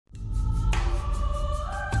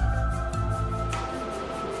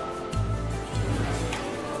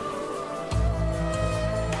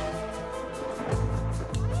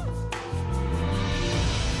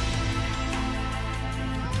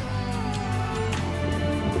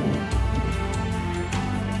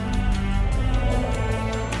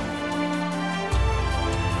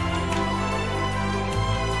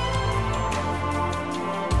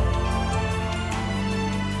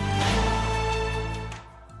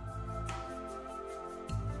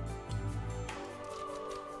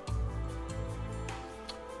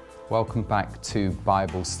Welcome back to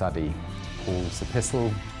Bible study, Paul's epistle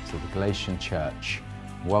to the Galatian church.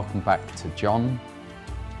 Welcome back to John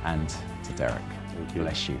and to Derek. Thank you.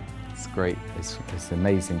 Bless you. It's great. It's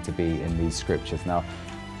amazing to be in these scriptures. Now,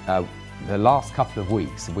 the last couple of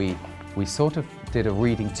weeks, we sort of did a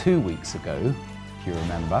reading 2 weeks ago, if you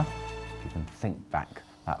remember, if you can think back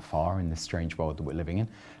that far in this strange world that we're living in,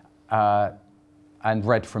 and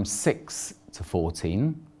read from 6 to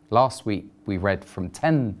 14. Last week, we read from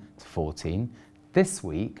 10 to 14. This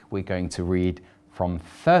week, we're going to read from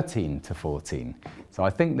 13 to 14. So I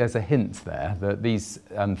think there's a hint there that these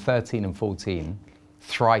 13 and 14,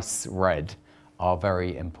 thrice read, are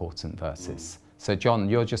very important verses. So John,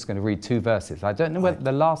 you're just going to read 2 verses. I don't know whether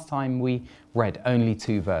the last time we read only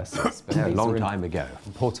 2 verses, but a long time ago.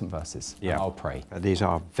 Important verses. Yeah. I'll pray. These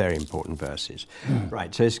are very important verses.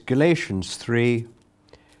 Right, so it's Galatians 3,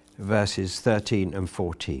 verses 13 and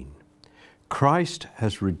 14. Christ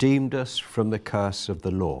has redeemed us from the curse of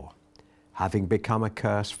the law, having become a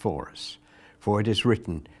curse for us. For it is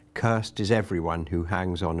written, cursed is everyone who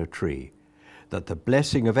hangs on a tree, that the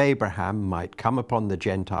blessing of Abraham might come upon the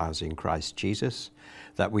Gentiles in Christ Jesus,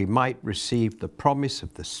 that we might receive the promise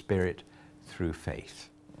of the Spirit through faith.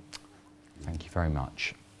 Thank you very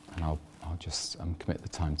much. And I'll just commit the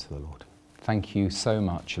time to the Lord. Thank you so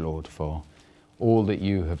much, Lord, for all that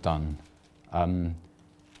you have done.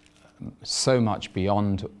 So much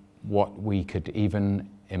beyond what we could even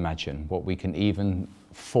imagine, what we can even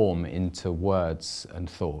form into words and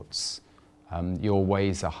thoughts. Your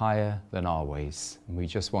ways are higher than our ways. And we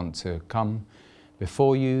just want to come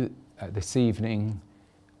before you this evening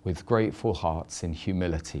with grateful hearts in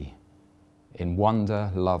humility, in wonder,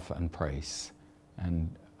 love and praise. And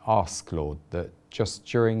ask, Lord, that just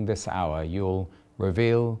during this hour you'll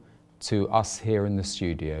reveal to us here in the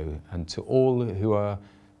studio and to all who are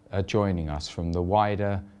joining us from the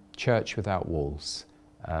wider Church Without Walls,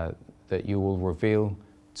 that you will reveal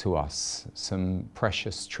to us some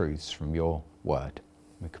precious truths from your word.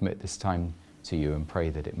 We commit this time to you and pray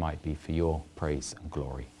that it might be for your praise and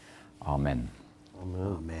glory. Amen. Amen.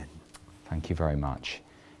 Amen. Thank you very much.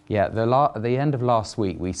 Yeah, at the end of last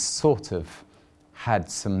week, we sort of had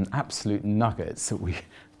some absolute nuggets that we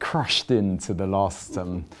crushed into the last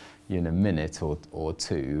minute or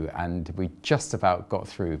two, and we just about got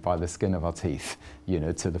through by the skin of our teeth,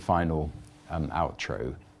 to the final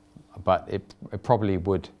outro. But it probably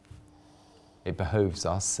would, it behoves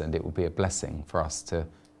us, and it will be a blessing for us to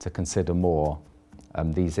consider more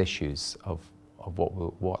these issues of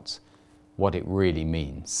what it really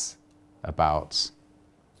means about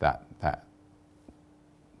that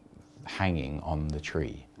hanging on the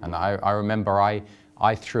tree. And I remember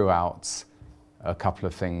I threw out a couple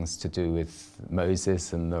of things to do with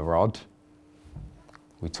Moses and the rod.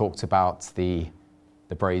 We talked about the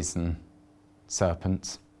brazen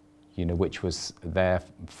serpent, which was there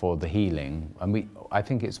for the healing. And I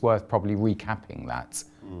think it's worth probably recapping that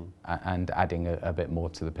and adding a bit more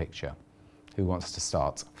to the picture. Who wants to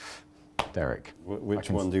start? Derek. Which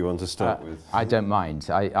one do you want to start with? I don't mind.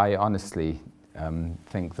 I honestly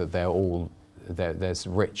think that there's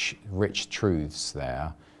rich truths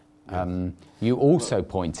there. You also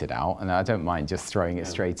pointed out, and I don't mind just throwing it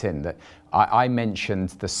straight in, that I mentioned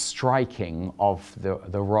the striking of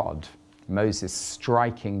the rod, Moses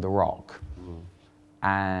striking the rock,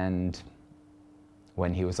 and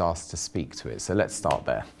when he was asked to speak to it. So let's start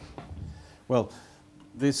there. Well,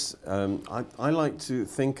 this I like to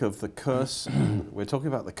think of the curse. We're talking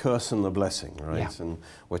about the curse and the blessing, right? Yeah. And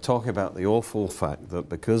we're talking about the awful fact that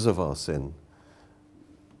because of our sin,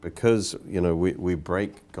 because we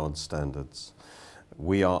break God's standards,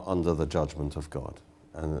 we are under the judgment of God,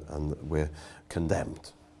 and we're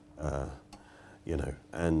condemned,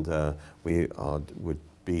 and we would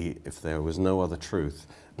be, if there was no other truth,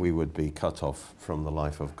 we would be cut off from the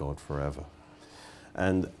life of God forever.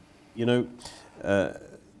 And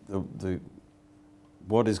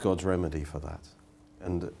what is God's remedy for that?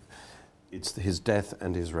 And it's his death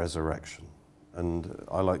and his resurrection. And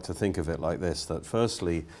I like to think of it like this, that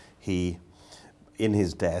firstly, in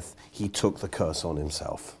his death, he took the curse on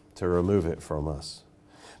himself to remove it from us.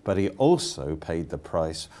 But he also paid the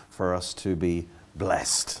price for us to be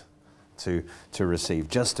blessed, to receive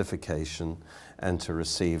justification and to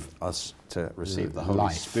receive the Holy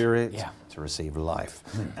Life. Spirit, to receive life.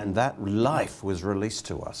 And that life was released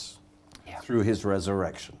to us through his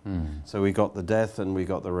resurrection. So we got the death and we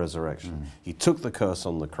got the resurrection. He took the curse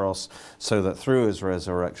on the cross so that through his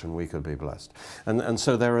resurrection we could be blessed. And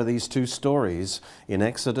so there are these 2 stories in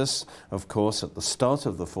Exodus, of course, at the start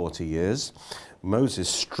of the 40 years. Moses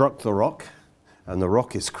struck the rock, and the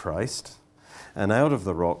rock is Christ. and out of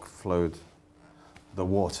the rock flowed the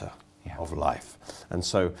water Yeah. of life. And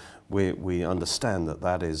so we understand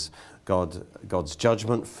that is God's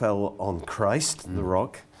judgment fell on Christ, the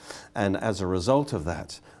rock, and as a result of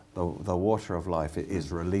that, the water of life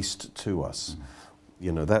is released to us.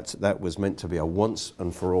 You know, that was meant to be a once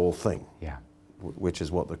and for all thing, Yeah. which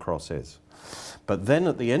is what the cross is. But then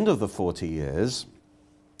at the end of the 40 years,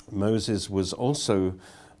 Moses was also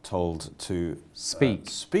told to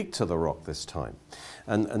speak to the rock this time.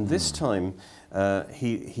 And this time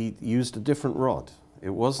he used a different rod. It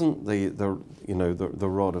wasn't the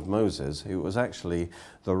rod of Moses. It was actually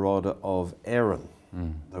the rod of Aaron,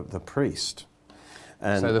 the priest.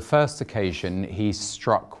 And So the first occasion he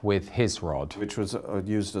struck with his rod. which was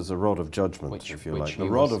used as a rod of judgment, if you like. The he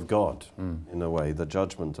rod was- of God, in a way, the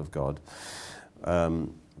judgment of God.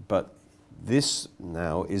 But this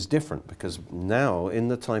now is different, because now in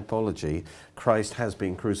the typology, Christ has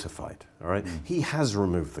been crucified, all right? He has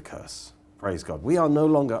removed the curse. Praise God. We are no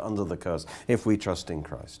longer under the curse if we trust in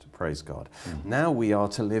Christ. Praise God. Now we are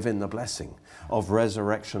to live in the blessing of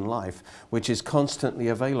resurrection life, which is constantly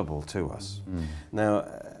available to us. Now,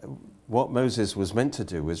 what Moses was meant to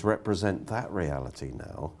do is represent that reality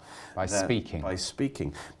now. By speaking. By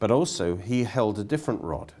speaking. But also, he held a different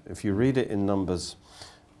rod. If you read it in Numbers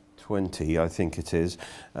 20, I think it is,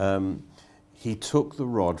 he took the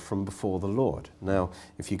rod from before the Lord. Now,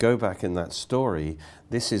 if you go back in that story,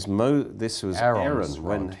 this was Aaron's Aaron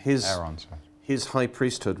when rod. his Aaron's rod. his high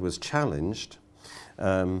priesthood was challenged.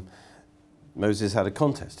 Moses had a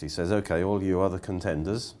contest. He says, "Okay, all you other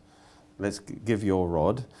contenders, let's give your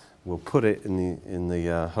rod. We'll put it in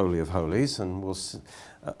the Holy of Holies, and we'll,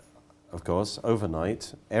 of course,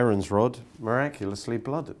 overnight, Aaron's rod miraculously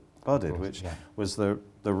budded, which was the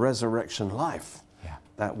resurrection life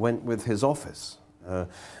that went with his office,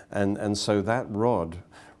 and so that rod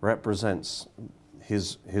represents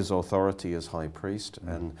his authority as high priest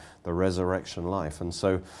and the resurrection life. And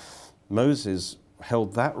so Moses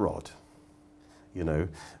held that rod, you know,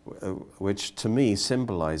 which to me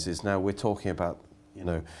symbolizes, now we're talking about, you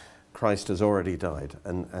know, Christ has already died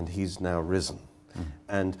and he's now risen.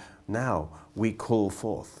 And now we call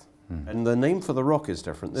forth. And the name for the rock is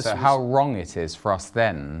different. So how wrong it is for us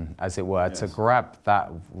then, as it were, to grab that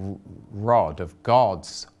rod of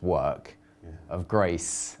God's work of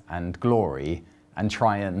grace and glory and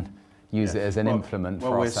try and use it as an implement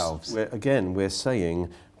for ourselves. We're saying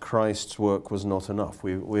Christ's work was not enough.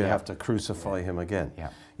 We have to crucify him again. Yeah.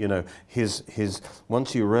 You know,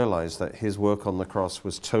 once you realize that his work on the cross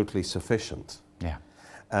was totally sufficient,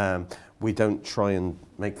 we don't try and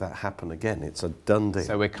make that happen again. It's a done deal.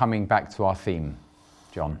 So we're coming back to our theme,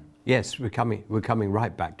 John. Yes, we're coming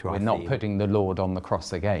right back to our theme. We're not putting the Lord on the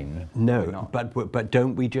cross again. No, but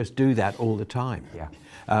don't we just do that all the time? Yeah.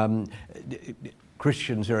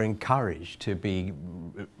 Christians are encouraged to be.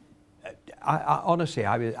 Honestly,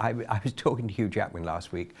 I was talking to Hugh Jackman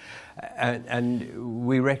last week, and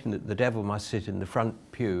we reckon that the devil must sit in the front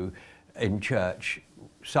pew in church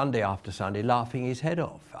Sunday after Sunday laughing his head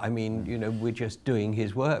off. I mean, you know, we're just doing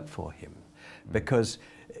his work for him, because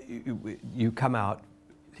you come out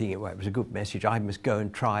thinking, well, it was a good message, I must go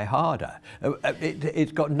and try harder.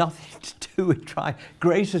 It's got nothing to do with trying.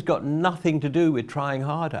 Grace has got nothing to do with trying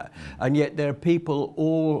harder. And yet there are people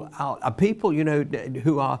all out, people, you know,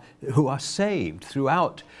 who are saved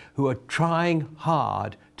throughout, who are trying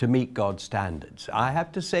hard to meet God's standards. I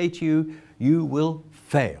have to say to you, you will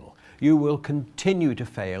fail. You will continue to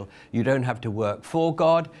fail. You don't have to work for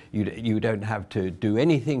God. You don't have to do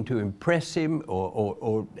anything to impress him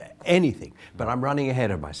or anything. But I'm running ahead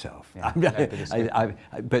of myself. Yeah.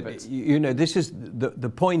 But you know, this is the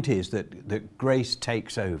point is that grace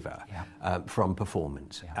takes over from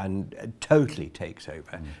performance and totally takes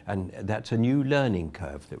over, and that's a new learning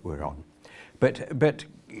curve that we're on. But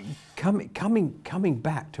coming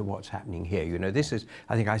back to what's happening here, you know, this is,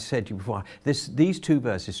 I think I said to you before, these two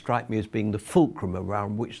verses strike me as being the fulcrum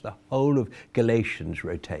around which the whole of Galatians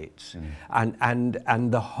rotates,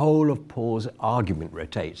 and the whole of Paul's argument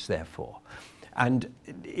rotates, therefore. And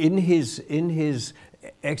in his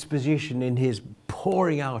exposition, in his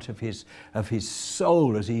pouring out of his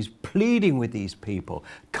soul as he's pleading with these people,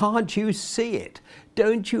 can't you see it?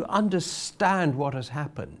 Don't you understand what has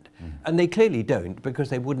happened? And they clearly don't,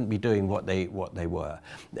 because they wouldn't be doing what they were.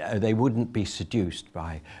 They wouldn't be seduced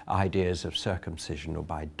by ideas of circumcision or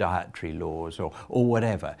by dietary laws or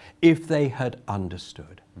whatever, if they had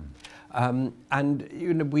understood. And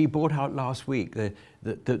you know, we brought out last week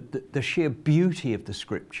the sheer beauty of the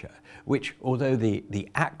Scripture, which, although the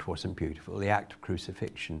act wasn't beautiful, the act of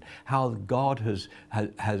crucifixion, how God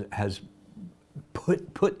has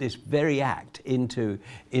put this very act into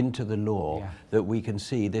the law, Yeah. that we can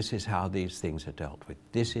see this is how these things are dealt with.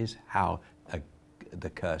 This is how the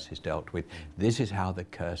curse is dealt with. This is how the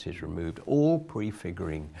curse is removed, all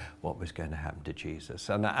prefiguring what was going to happen to Jesus.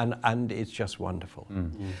 And it's just wonderful.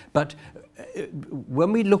 But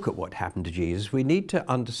when we look at what happened to Jesus, we need to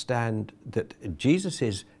understand that Jesus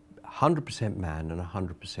is 100% man and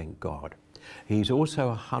 100% God. He's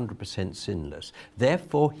also 100% sinless.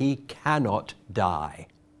 Therefore, he cannot die.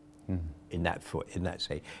 In that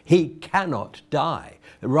say, he cannot die.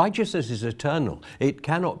 Righteousness is eternal. It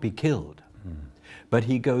cannot be killed. But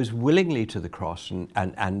he goes willingly to the cross,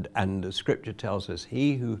 and the scripture tells us,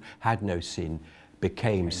 he who had no sin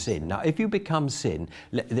became sin. Now, if you become sin,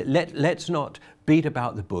 let's not beat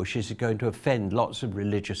about the bush. This is going to offend lots of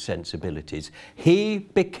religious sensibilities. He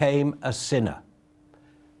became a sinner.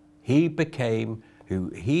 He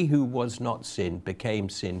who was not sin became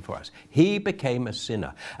sin for us. He became a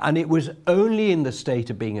sinner. And it was only in the state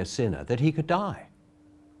of being a sinner that he could die.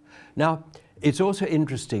 Now, it's also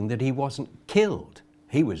interesting that he wasn't killed.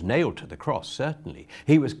 He was nailed to the cross, certainly.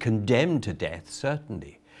 He was condemned to death,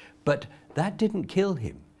 certainly. But that didn't kill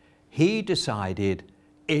him. He decided,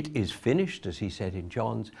 it is finished, as he said in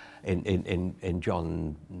John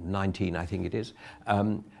 19, I think it is.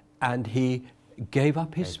 And he gave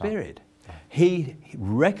up his spirit. He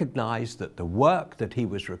recognized that the work that he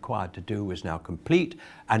was required to do was now complete,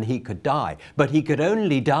 and he could die. But he could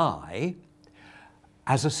only die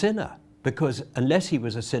as a sinner, because unless he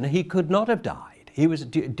was a sinner, he could not have died. He was.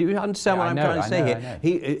 Do you understand what I'm trying to say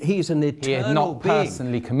here? He's an eternal being. He had not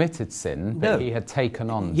personally committed sin, but he had taken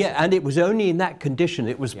on sin. And it was only in that condition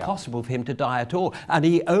it was possible for him to die at all. And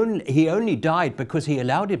he only died because he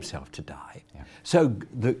allowed himself to die. Yeah. So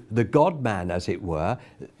the God-man, as it were,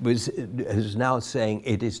 is now saying,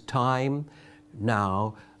 it is time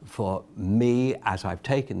now for me, as I've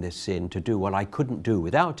taken this sin, to do what I couldn't do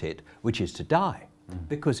without it, which is to die.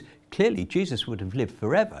 Because clearly Jesus would have lived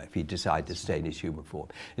forever if he decided to stay in his human form.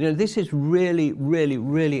 You know, this is really, really,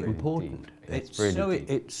 really important. It's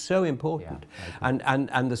so important. Yeah,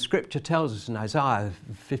 and the scripture tells us in Isaiah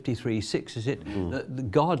 53:6, is it,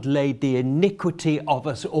 that God laid the iniquity of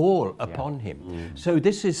us all upon him. So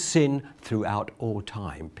this is sin throughout all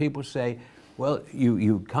time. People say, well,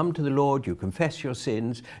 you come to the Lord, you confess your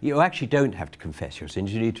sins. You actually don't have to confess your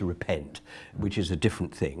sins. You need to repent, which is a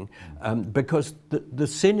different thing, because the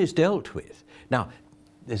sin is dealt with. Now,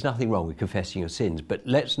 there's nothing wrong with confessing your sins, but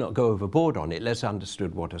let's not go overboard on it. Let's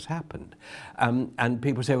understand what has happened. And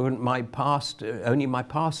people say, well, only my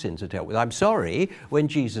past sins are dealt with. I'm sorry, when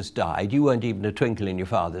Jesus died, you weren't even a twinkle in your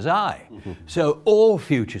Father's eye. So all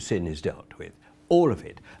future sin is dealt with, all of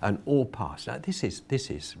it, and all past. Now, this is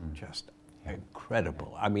just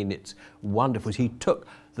incredible. I mean, it's wonderful. He took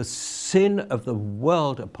the sin of the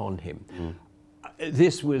world upon him.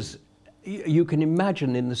 This was, you can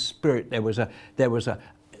imagine in the spirit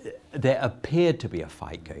there appeared to be a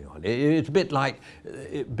fight going on. It's a bit like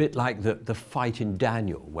the fight in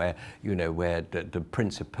Daniel, where where the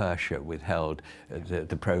Prince of Persia withheld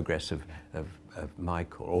the progress of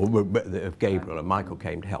Michael, or of Gabriel, and Michael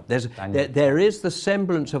came to help. There is the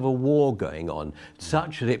semblance of a war going on,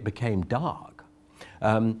 such that it became dark,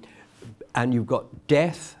 and you've got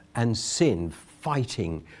death and sin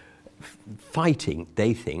fighting.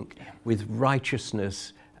 They think, with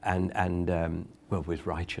righteousness with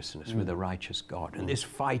righteousness, with a righteous God, and this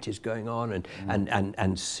fight is going on,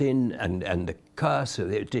 and sin and the curse,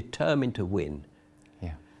 they're determined to win,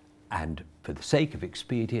 and for the sake of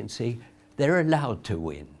expediency, they're allowed to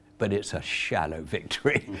win, but it's a shallow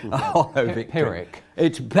victory, a hollow victory. Pyrrhic.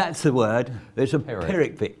 That's the word. It's a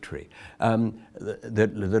Pyrrhic victory.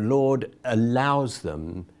 The Lord allows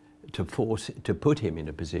them to put him in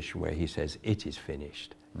a position where he says, "It is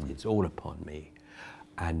finished. It's all upon me,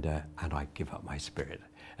 and I give up my spirit."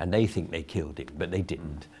 And they think they killed him, but they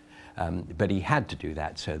didn't. But he had to do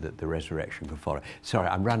that so that the resurrection could follow. Sorry,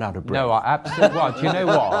 I'm run out of breath. No, absolutely. Well, do you know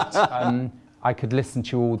what? I could listen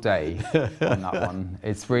to you all day on that one.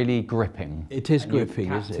 It's really gripping. It is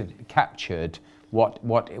gripping, isn't it? Captured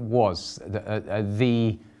what it was,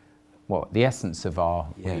 the essence of our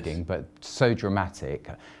reading, but so dramatic.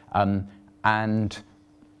 And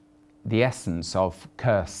the essence of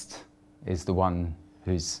cursed is the one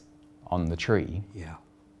who's on the tree. Yeah.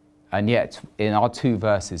 And yet, in our two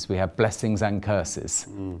verses, we have blessings and curses.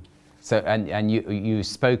 So, and you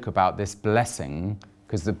spoke about this blessing,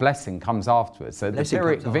 because the blessing comes afterwards. So the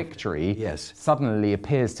Pyrrhic victory suddenly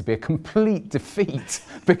appears to be a complete defeat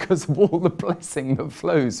because of all the blessing that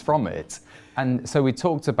flows from it. And so we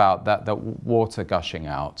talked about that water gushing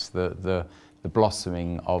out, the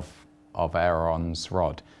blossoming of of Aaron's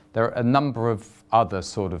rod. There are a number of other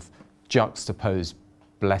sort of juxtaposed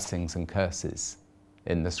blessings and curses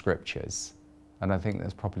in the scriptures. And I think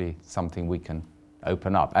that's probably something we can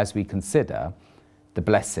open up as we consider the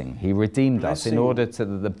blessing. He redeemed us in order to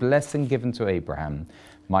the blessing given to Abraham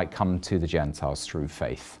might come to the Gentiles through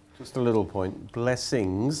faith. Just a little point.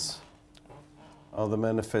 Blessings are the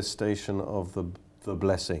manifestation of the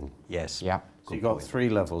blessing. Yes. Yeah. So you've got 3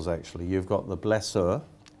 levels actually. You've got the blesser,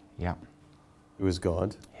 Yeah. who is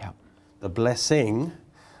God. Yeah. The blessing,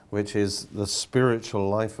 which is the spiritual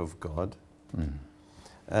life of God.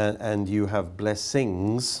 And you have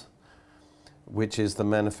blessings, which is the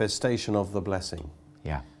manifestation of the blessing.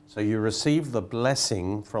 Yeah. So you receive the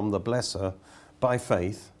blessing from the blesser by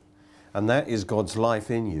faith, and that is God's life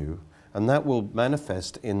in you, and that will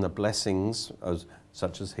manifest in the blessings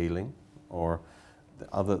such as healing or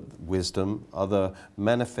the other wisdom, other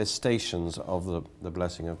manifestations of the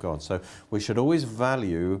blessing of God. So we should always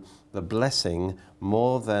value the blessing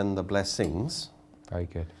more than the blessings. Very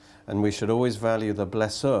good. And we should always value the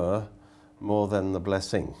blesser more than the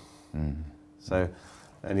blessing. So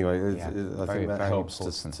anyway, Yeah, I very, think that very helps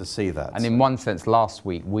important. to see that. And in one sense, last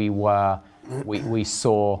week we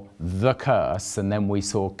saw the curse, and then we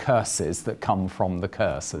saw curses that come from the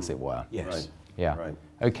curse, as it were. Yes. Right. Yeah. Right.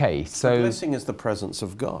 Okay. So The blessing is the presence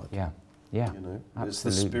of God. yeah. Yeah. You know, absolutely. it's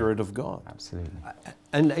the Spirit of God. Absolutely.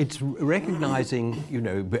 And it's recognizing,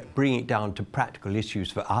 bringing it down to practical issues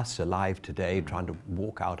for us alive today, trying to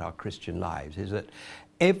walk out our Christian lives, is that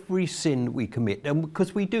every sin we commit, and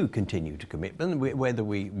because we do continue to commit them, whether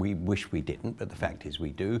we wish we didn't, but the fact is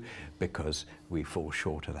we do, because we fall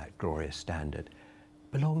short of that glorious standard,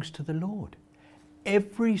 belongs to the Lord.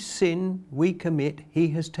 Every sin we commit, He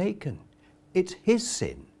has taken. It's His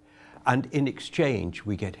sin. And in exchange,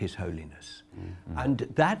 we get His holiness. And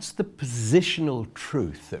that's the positional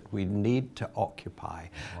truth that we need to occupy.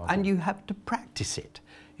 And you have to practice it.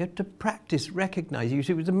 You have to practice, recognize. You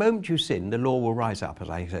see, the moment you sin, the law will rise up, as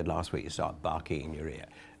I said last week, you start barking in your ear.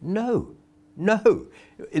 No.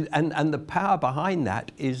 And the power behind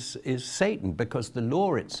that is Satan, because the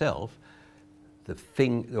law itself,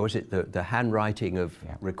 the handwriting of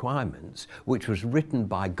requirements, which was written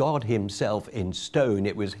by God Himself in stone,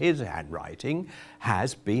 it was His handwriting,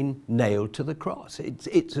 has been nailed to the cross.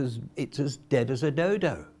 It's as dead as a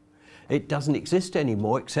dodo. It doesn't exist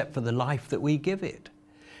anymore except for the life that we give it.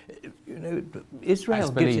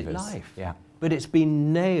 Israel gives it life, but it's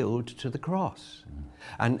been nailed to the cross.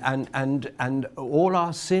 And all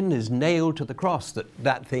our sin is nailed to the cross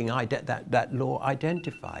that law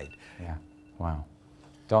identified. Yeah. Wow.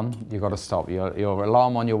 Don, you've got to stop. Your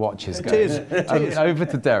alarm on your watch is going. It is. Over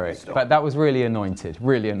to Derek. But that was really anointed,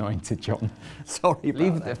 John. Sorry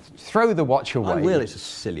about that. Throw the watch away. I will, it's a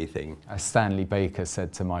silly thing. As Stanley Baker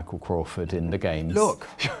said to Michael Crawford in the games. Look,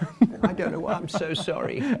 I don't know why I'm so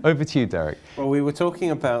sorry. Over to you, Derek. Well, we were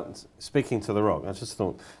talking about speaking to the rock. I just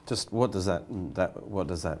thought, what does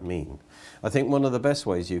that mean? I think one of the best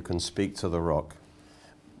ways you can speak to the rock,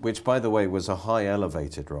 which, by the way, was a high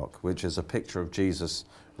elevated rock, which is a picture of Jesus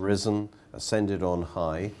risen, ascended on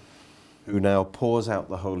high, who now pours out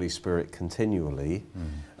the Holy Spirit continually.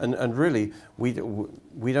 And really, we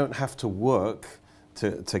don't have to work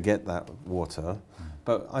to get that water.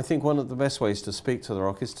 But I think one of the best ways to speak to the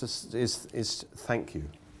rock is thank you.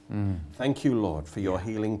 Thank you, Lord, for your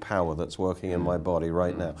healing power that's working in my body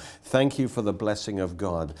right now. Thank you for the blessing of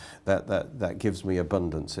God that gives me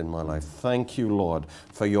abundance in my life. Thank you, Lord,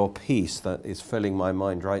 for your peace that is filling my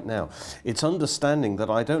mind right now. It's understanding that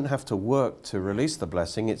I don't have to work to release the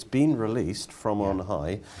blessing. It's been released from on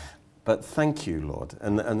high. But thank you, Lord.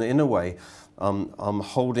 And in a way, I'm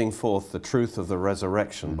holding forth the truth of the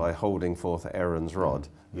resurrection by holding forth Aaron's rod,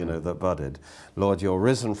 that budded. Lord, you're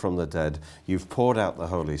risen from the dead. You've poured out the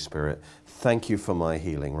Holy Spirit. Thank you for my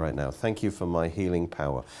healing right now. Thank you for my healing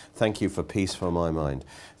power. Thank you for peace for my mind.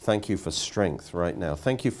 Thank you for strength right now.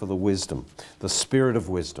 Thank you for the wisdom, the spirit of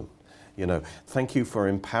wisdom. Thank you for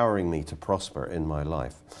empowering me to prosper in my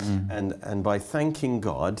life. And by thanking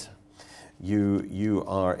God, you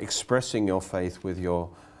are expressing your faith with your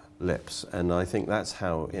lips. And I think that's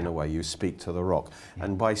how, in a way, you speak to the rock.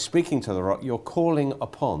 And by speaking to the rock, you're calling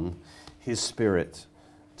upon His Spirit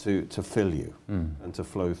to fill you and to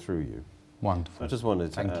flow through you. Wonderful. I just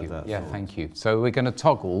wanted to add that. Yeah, thank you. So we're going to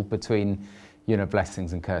toggle between,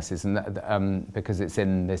 blessings and curses, and because it's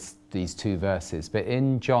in these two verses. But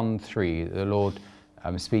in John 3, the Lord,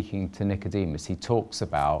 speaking to Nicodemus, He talks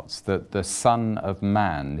about the Son of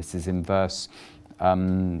Man. This is in verse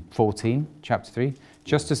 14, chapter 3.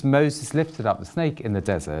 Just as Moses lifted up the snake in the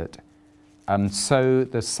desert, so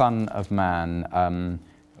the Son of Man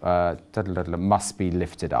must be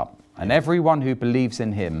lifted up. And everyone who believes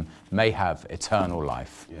in him may have eternal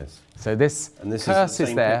life. Yes. So this curse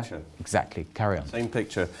is there. Picture. Exactly. Carry on. Same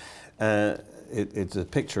picture. It's a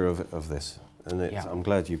picture of this. And I'm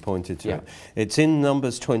glad you pointed to it. It's in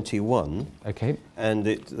Numbers 21. Okay. And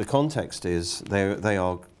the context is they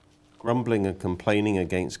are grumbling and complaining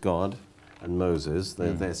against God and Moses.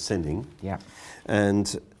 They're sinning. Yeah.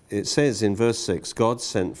 And it says in verse 6, God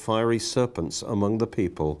sent fiery serpents among the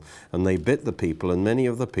people, and they bit the people, and many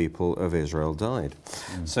of the people of Israel died.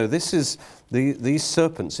 So this is, these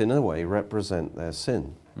serpents in a way represent their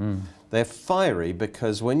sin. They're fiery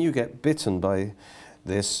because when you get bitten by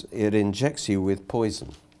this, it injects you with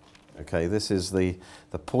poison. Okay, this is the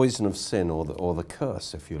poison of sin, or the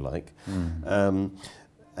curse, if you like.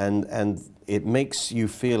 And it makes you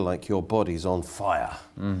feel like your body's on fire.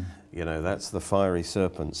 You know, that's the fiery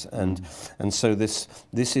serpents. And so this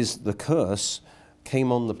is the curse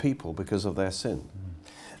came on the people because of their sin.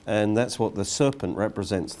 And that's what the serpent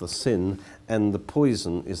represents, the sin, and the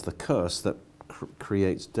poison is the curse that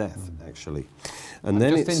creates death, actually. And I'm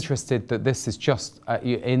then just interested that this is just,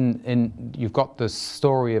 you've got the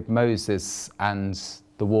story of Moses and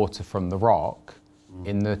the water from the rock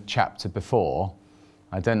in the chapter before.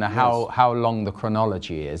 I don't know how long the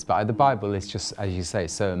chronology is, but the Bible is just, as you say,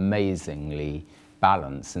 so amazingly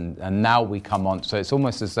balanced. And now we come on, so it's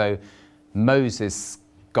almost as though Moses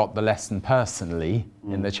got the lesson personally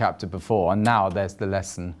in the chapter before, and now there's the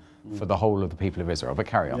lesson for the whole of the people of Israel. But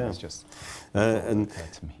carry on, it's just... and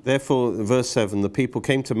therefore, verse 7, the people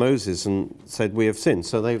came to Moses and said, we have sinned.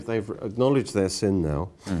 So they've acknowledged their sin now.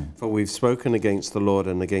 For we've spoken against the Lord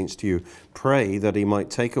and against you. Pray that he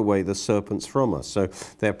might take away the serpents from us. So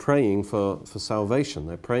they're praying for salvation.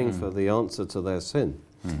 They're praying for the answer to their sin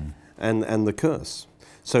and the curse.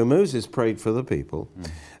 So Moses prayed for the people.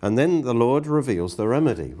 And then the Lord reveals the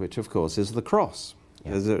remedy, which of course is the cross.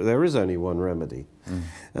 Yeah. There is only one remedy.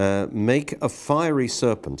 Make a fiery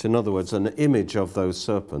serpent, in other words, an image of those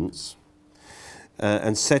serpents,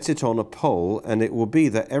 and set it on a pole, and it will be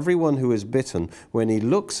that everyone who is bitten, when he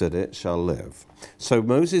looks at it, shall live. So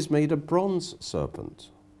Moses made a bronze serpent.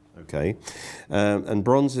 Okay, and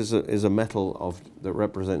bronze is a metal that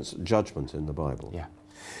represents judgment in the Bible. Yeah.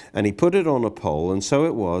 And he put it on a pole, and so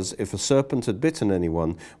it was, if a serpent had bitten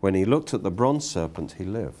anyone, when he looked at the bronze serpent, he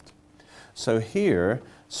lived. So here,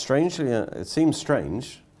 strangely, it seems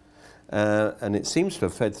strange, and it seems to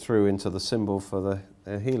have fed through into the symbol for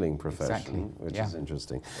the healing profession, which is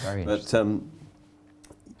interesting. Very interesting.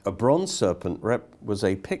 A bronze serpent was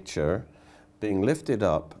a picture being lifted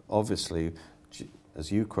up, obviously, as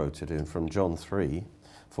you quoted in from John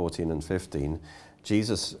 3:14 and 15,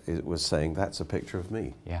 Jesus was saying, that's a picture of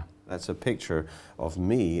me. Yeah. That's a picture of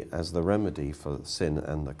me as the remedy for sin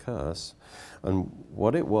and the curse. And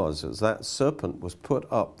what it was that serpent was put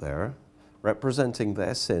up there representing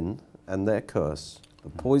their sin and their curse, the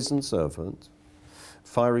poison serpent,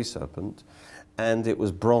 fiery serpent, and it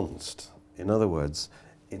was bronzed. In other words,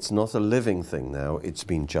 it's not a living thing now, it's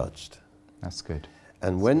been judged. That's good.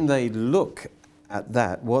 And when they look at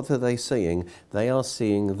that, what are they seeing? They are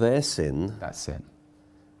seeing their sin. That's sin.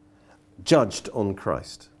 Judged on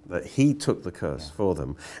Christ, that he took the curse for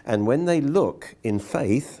them. And when they look in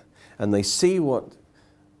faith and they see what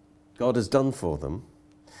God has done for them,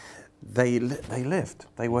 they lived,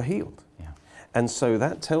 they were healed. Yeah. And so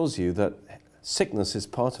that tells you that sickness is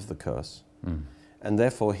part of the curse, and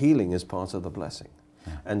therefore healing is part of the blessing.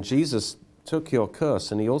 Yeah. And Jesus took your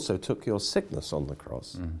curse and he also took your sickness on the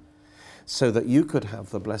cross so that you could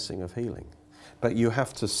have the blessing of healing. But you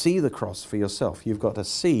have to see the cross for yourself. You've got to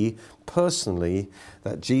see personally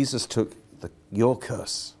that Jesus took your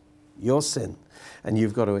curse, your sin, and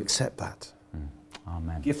you've got to accept that.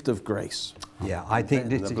 Amen. Gift of grace. Yeah, I think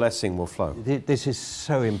the blessing will flow. This is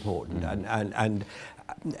so important, and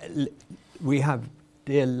we have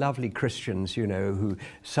dear lovely Christians, you know,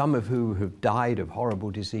 some of whom have died of horrible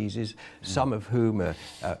diseases, some of whom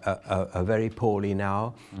are very poorly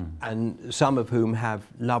now, and some of whom have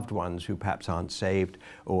loved ones who perhaps aren't saved,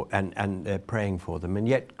 and they're praying for them. And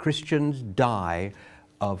yet Christians die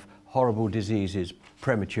of horrible diseases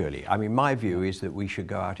prematurely. I mean, my view is that we should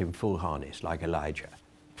go out in full harness like Elijah.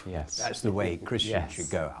 Yes. That's the way Christians should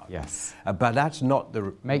go out. Yes. But that's not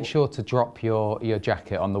the... Make sure to drop your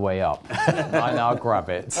jacket on the way up, and I'll grab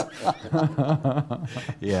it.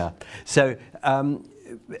 Yeah. So,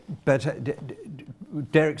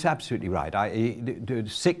 but Derek's absolutely right. The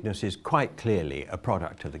sickness is quite clearly a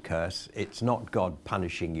product of the curse. It's not God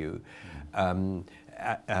punishing you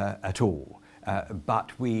at all.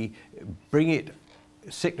 But we bring it,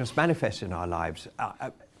 sickness manifests in our lives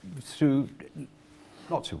through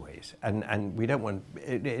Lots of ways, and we don't want.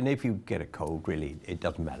 And if you get a cold, really, it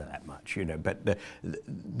doesn't matter that much, you know. But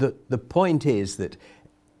the point is that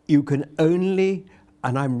you can only,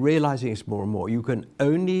 and I'm realizing this more and more, you can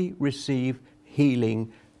only receive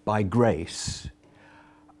healing by grace,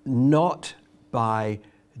 not by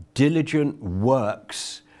diligent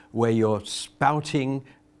works where you're spouting.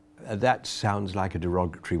 That sounds like a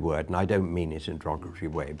derogatory word, and I don't mean it in a derogatory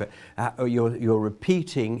way, but you're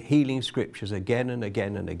repeating healing scriptures again and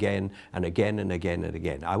again and again and again and again and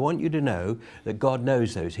again. I want you to know that God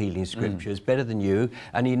knows those healing scriptures better than you,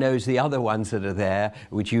 and he knows the other ones that are there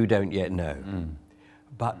which you don't yet know.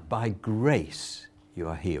 But by grace you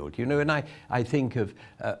are healed. You know, and I think of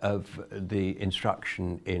the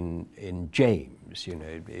instruction in James, you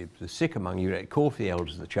know, if the sick among you, call for the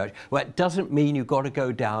elders of the church. Well, it doesn't mean you've got to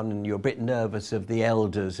go down and you're a bit nervous of the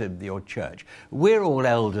elders of your church. We're all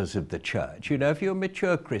elders of the church. You know, if you're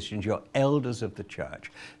mature Christians, you're elders of the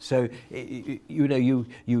church. So, you know,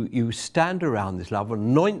 you stand around this love,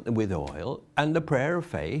 anoint them with oil, and the prayer of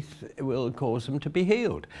faith will cause them to be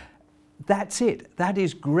healed. That's it. That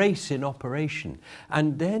is grace in operation.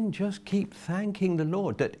 And then just keep thanking the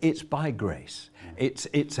Lord that it's by grace. It's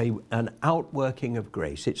an outworking of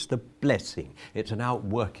grace. It's the blessing. It's an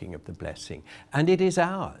outworking of the blessing. And it is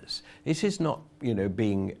ours. This is not, you know,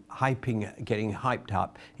 getting hyped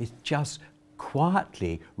up. It's just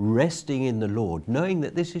quietly resting in the Lord, knowing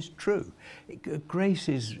that this is true. Grace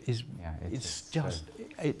is it's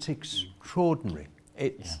extraordinary.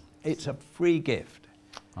 It's a free gift.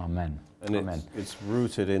 Amen. And Amen. it's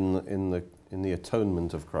rooted in the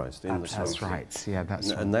atonement of Christ. That's right. Yeah,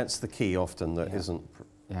 that's right. And that's the key often that isn't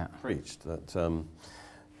preached. That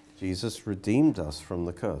Jesus redeemed us from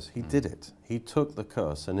the curse. He did it. He took the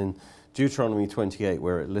curse. And in Deuteronomy 28,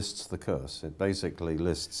 where it lists the curse, it basically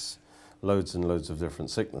lists loads and loads of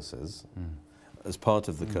different sicknesses as part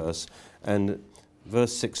of the curse. And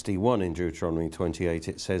verse 61 in Deuteronomy 28,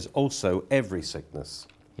 it says, also every sickness.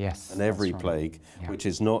 Yes, and every right. plague, which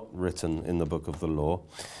is not written in the book of the law,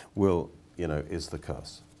 is the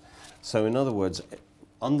curse. So in other words,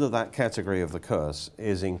 under that category of the curse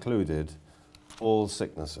is included all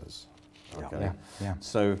sicknesses. Okay? Yeah.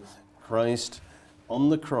 So Christ, on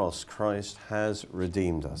the cross, Christ has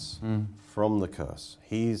redeemed us from the curse.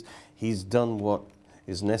 He's done what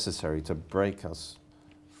is necessary to break us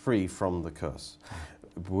free from the curse.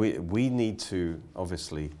 We need to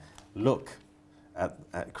obviously look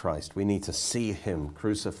at Christ. We need to see him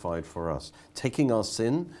crucified for us, taking our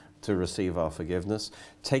sin to receive our forgiveness,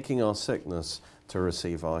 taking our sickness to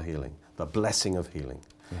receive our healing, the blessing of healing.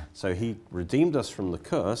 Yeah. So he redeemed us from the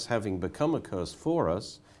curse, having become a curse for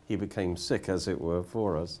us. He became sick, as it were,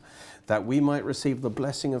 for us, that we might receive the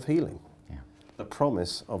blessing of healing, the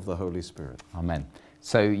promise of the Holy Spirit. Amen.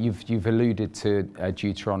 So you've alluded to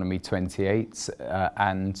Deuteronomy 28,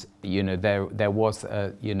 and you know there was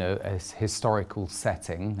a historical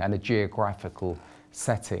setting and a geographical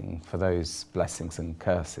setting for those blessings and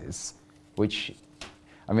curses, which,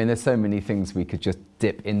 I mean, there's so many things we could just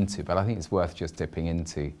dip into, but I think it's worth just dipping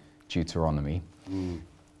into Deuteronomy,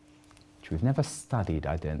 which we've never studied,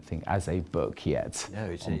 I don't think, as a book yet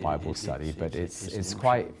on Bible study, but it's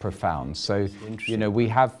quite profound. So you know we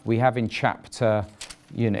have in chapter.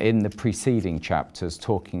 You know, in the preceding chapters,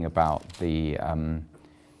 talking about they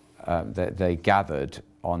gathered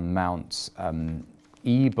on Mount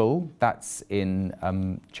Ebal. That's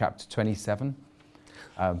in chapter 27.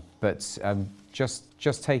 But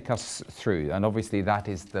just take us through, and obviously that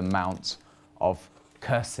is the Mount of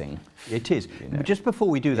cursing. It is. You know. But just before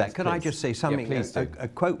we do that, can I just say something? Yeah, a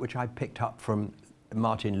quote which I picked up from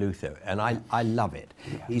Martin Luther, and I love it.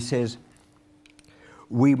 Yeah. He says,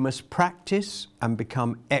 "We must practice and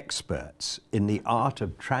become experts in the art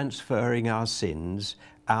of transferring our sins,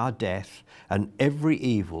 our death, and every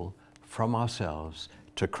evil from ourselves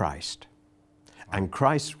to Christ, and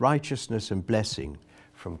Christ's righteousness and blessing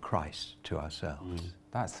from Christ to ourselves."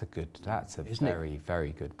 That's a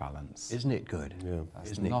very good balance. Isn't it good? Yeah.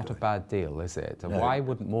 That's not a bad deal, is it? No. Why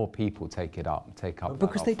wouldn't more people take up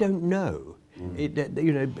because they don't know.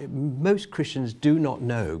 Most Christians do not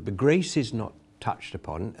know, but grace is not touched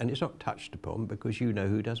upon, and it's not touched upon because you know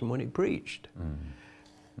who doesn't want it preached.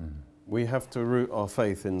 We have to root our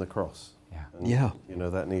faith in the cross. And,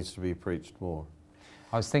 that needs to be preached more.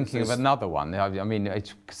 I was thinking of another one. I mean,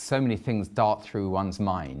 so many things dart through one's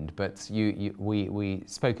mind, but we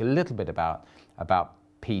spoke a little bit about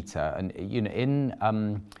Peter, and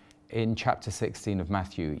in chapter 16 of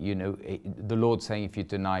Matthew, the Lord saying, if you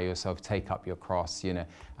deny yourself, take up your cross, and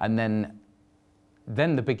then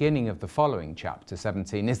the beginning of the following chapter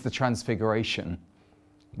 17 is the Transfiguration,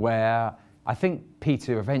 where I think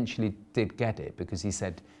Peter eventually did get it, because he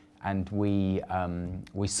said, and we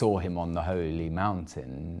saw him on the holy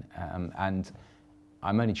mountain. And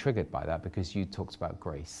I'm only triggered by that because you talked about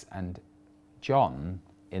grace. And John,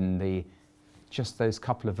 in just those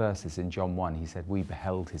couple of verses in John 1, he said, we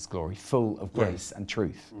beheld his glory, full of grace and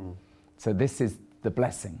truth. So this is the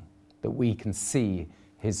blessing, that we can see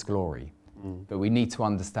his glory. But we need to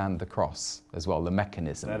understand the cross as well, the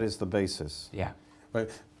mechanism. That is the basis. Yeah. Right.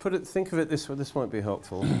 Think of it this way. This might be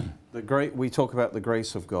helpful. We talk about the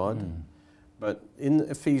grace of God, but in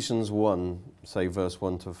Ephesians 1, say verse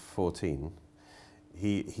 1 to 14,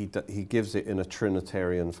 he gives it in a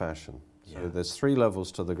Trinitarian fashion. So there's three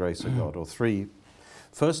levels to the grace of God, or three.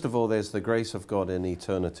 First of all, there's the grace of God in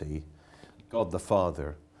eternity, God the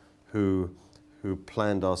Father, who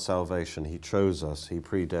planned our salvation. He chose us. He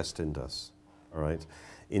predestined us, all right,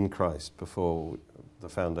 in Christ before the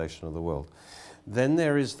foundation of the world. Then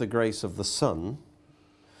there is the grace of the Son,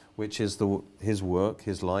 which is his work,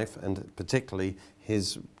 his life, and particularly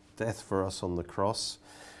his death for us on the cross,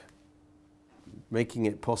 making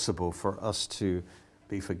it possible for us to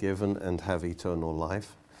be forgiven and have eternal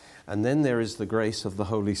life. And then there is the grace of the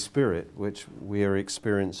Holy Spirit, which we are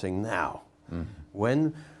experiencing now.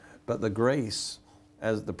 But the grace,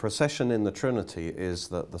 as the procession in the Trinity, is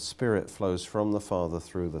that the Spirit flows from the Father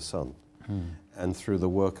through the Son and through the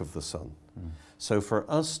work of the Son. So for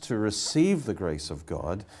us to receive the grace of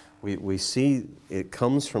God, we see it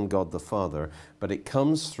comes from God the Father, but it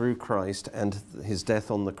comes through Christ and his death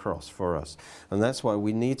on the cross for us. And that's why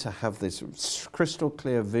we need to have this crystal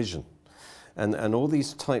clear vision. And all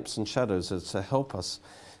these types and shadows are to help us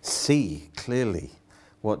see clearly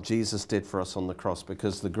what Jesus did for us on the cross,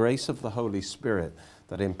 because the grace of the Holy Spirit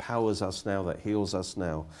that empowers us now, that heals us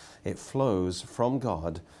now, it flows from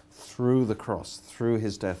God through the cross, through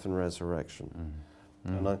his death and resurrection.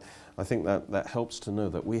 And I think that helps to know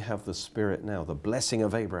that we have the Spirit now, the blessing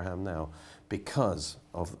of Abraham now, because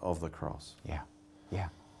of the cross. Yeah, yeah.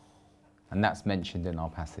 And that's mentioned in our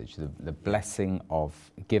passage, the blessing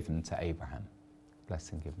given to Abraham.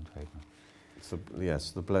 Blessing given to Abraham.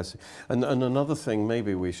 Yes, the blessing. And another thing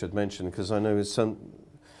maybe we should mention, because I know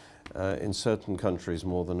in certain countries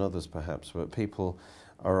more than others perhaps, but people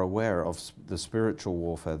are aware of the spiritual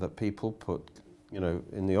warfare that people put,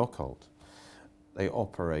 in the occult. They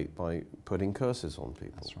operate by putting curses on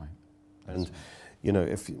people. That's right. And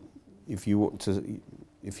if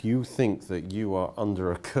you think that you are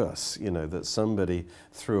under a curse, that somebody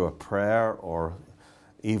through a prayer or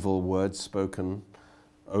evil words spoken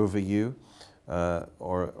over you,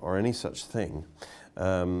 or any such thing,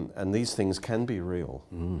 and these things can be real.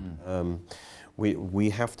 We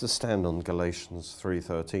have to stand on Galatians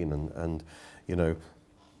 3:13, and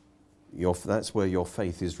that's where your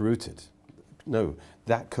faith is rooted. No,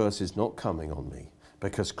 that curse is not coming on me,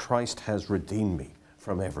 because Christ has redeemed me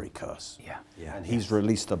from every curse. And he's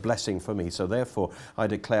released a blessing for me. So therefore, I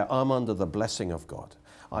declare I'm under the blessing of God.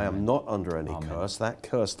 I am not under any curse. That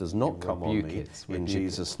curse does not come on me in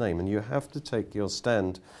Jesus' name. And you have to take your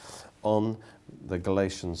stand on the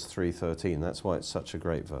Galatians 3:13. That's why it's such a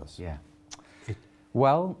great verse. Yeah.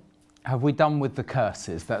 Well, have we done with the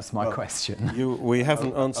curses? That's my question. We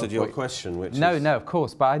haven't answered your question, which No, of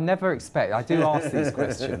course, but I never expect. I do ask these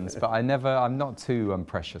questions, but I'm not too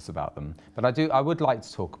precious about them. But I would like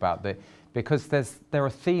to talk about because there are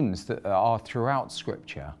themes that are throughout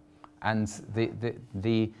Scripture, and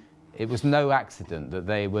it was no accident that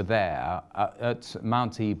they were there at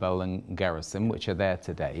Mount Ebal and Gerizim, which are there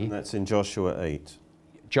today. And that's in Joshua 8.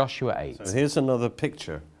 Joshua 8. So here's another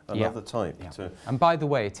picture. Another type. Yeah. And by the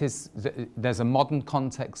way, there's a modern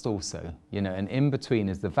context also, and in between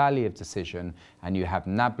is the Valley of Decision, and you have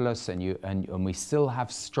Nablus, and we still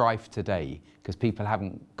have strife today because people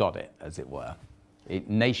haven't got it, as it were.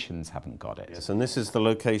 Nations haven't got it. Yes, and this is the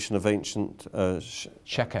location of ancient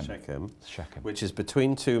Shechem, which is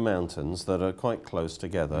between two mountains that are quite close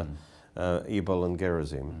together. Ebal and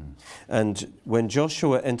Gerizim. And when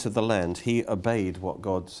Joshua entered the land, he obeyed what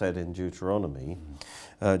God said in Deuteronomy.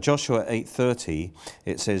 Joshua 8:30,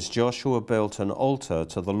 it says, Joshua built an altar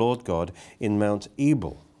to the Lord God in Mount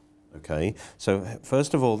Ebal. Okay, so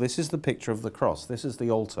first of all, this is the picture of the cross. This is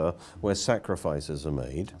the altar where sacrifices are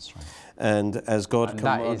made. That's right. And as God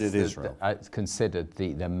commanded Israel. It's considered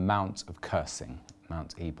the mount of cursing,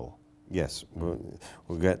 Mount Ebal. Yes,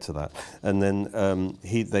 we'll get to that. And then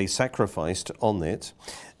they sacrificed on it.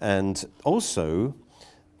 And also,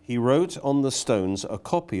 he wrote on the stones a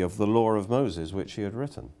copy of the law of Moses, which he had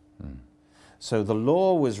written. So the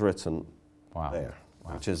law was written there,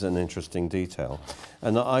 which is an interesting detail.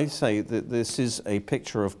 And I say that this is a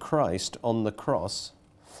picture of Christ on the cross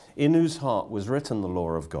in whose heart was written the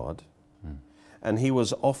law of God, and he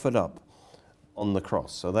was offered up on the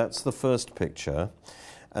cross. So that's the first picture.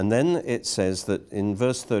 And then it says that in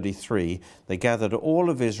verse 33, they gathered all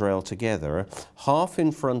of Israel together, half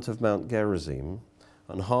in front of Mount Gerizim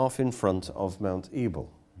and half in front of Mount Ebal,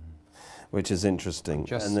 which is interesting.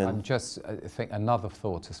 I think another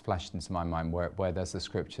thought has flashed into my mind where there's a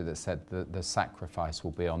scripture that said that the sacrifice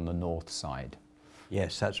will be on the north side.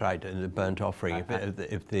 Yes, that's right, and the burnt offering.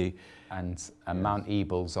 And Mount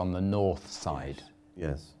Ebal's on the north side.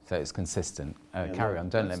 Yes. So it's consistent. Carry on,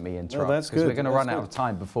 don't let me interrupt. No, that's because good. We're going to run out of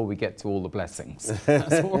time before we get to all the blessings.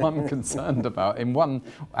 That's all I'm concerned about. In 1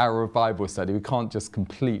 hour of Bible study, we can't just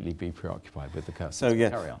completely be preoccupied with the curses. So yeah,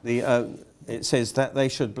 Carry on. it says that they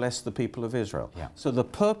should bless the people of Israel. Yeah. So the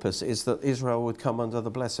purpose is that Israel would come under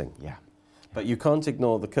the blessing. Yeah. But you can't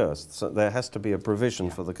ignore the curse. So there has to be a provision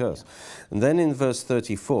for the curse. And then in verse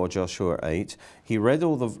 34, Joshua 8, he read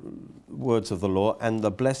all the words of the law and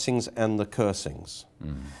the blessings and the cursings.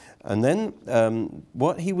 And then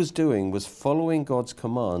what he was doing was following God's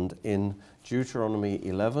command in Deuteronomy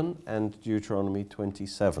 11 and Deuteronomy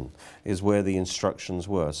 27 is where the instructions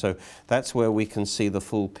were. So that's where we can see the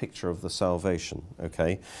full picture of the salvation,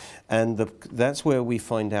 okay? And that's where we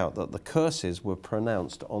find out that the curses were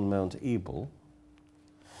pronounced on Mount Ebal.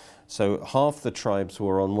 So half the tribes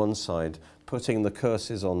were on one side putting the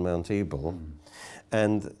curses on Mount Ebal,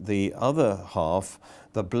 and the other half,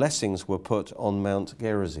 the blessings were put on Mount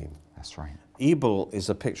Gerizim. That's right. Ebal is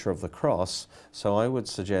a picture of the cross, so I would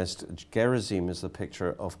suggest Gerizim is the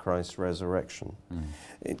picture of Christ's resurrection.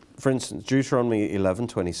 For instance, Deuteronomy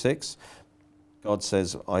 11:26, God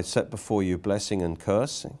says, I set before you blessing and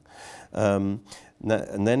cursing. And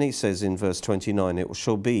then he says in verse 29, it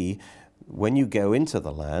shall be, when you go into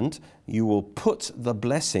the land, you will put the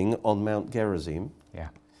blessing on Mount Gerizim,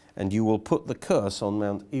 and you will put the curse on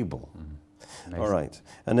Mount Ebal. All right.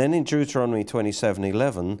 And then in Deuteronomy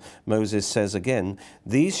 27:11, Moses says again,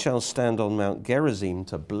 these shall stand on Mount Gerizim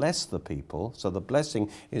to bless the people. So the blessing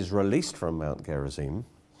is released from Mount Gerizim.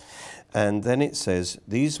 And then it says,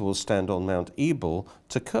 these will stand on Mount Ebal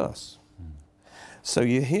to curse. So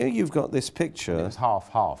here you've got this picture. It was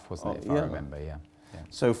half, wasn't it, if I remember, yeah.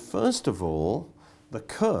 So first of all, the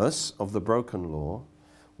curse of the broken law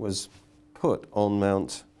was put on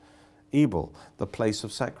Mount Ebal, the place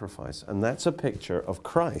of sacrifice. And that's a picture of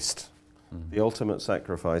Christ, the ultimate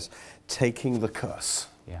sacrifice, taking the curse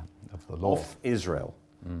of the law off Israel.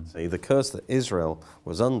 See, the curse that Israel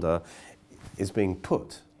was under is being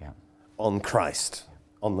put on Christ,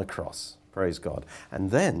 on the cross. Praise God.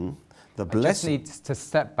 And then the blessing. I just need to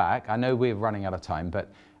step back. I know we're running out of time,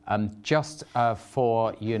 but just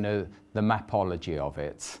for, the mapology of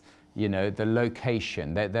it, the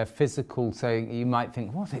location, their physical, so you might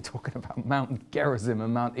think, what are they talking about? Mount Gerizim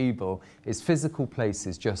and Mount Ebal is physical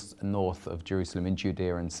places just north of Jerusalem in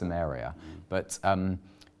Judea and Samaria. But in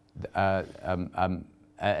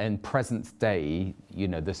present day,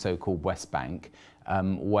 the so-called West Bank,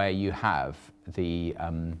 where you have the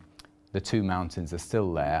two mountains are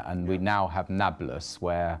still there, and we now have Nablus,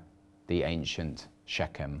 where the ancient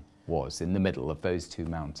Shechem was, in the middle of those two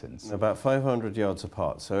mountains. About 500 yards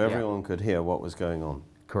apart, so everyone could hear what was going on.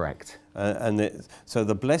 Correct. So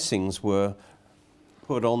the blessings were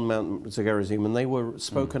put on Mount Gerizim, and they were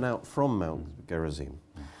spoken out from Mount Gerizim.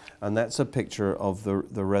 And that's a picture of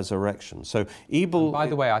the resurrection. So Ebal... And by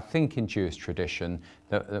the way, I think in Jewish tradition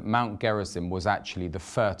that Mount Gerizim was actually the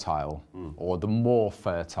fertile, or the more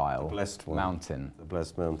fertile blessed mountain. The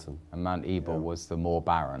blessed mountain. And Mount Ebal was the more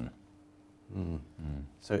barren.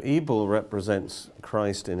 So Ebal represents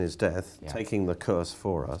Christ in his death, taking the curse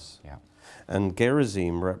for us. And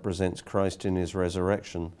Gerizim represents Christ in his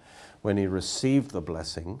resurrection, when he received the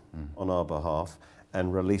blessing on our behalf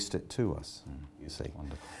and released it to us, you see.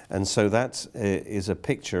 Wonderful. And so that is a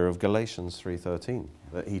picture of Galatians 3:13,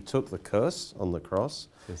 that he took the curse on the cross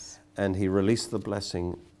and he released the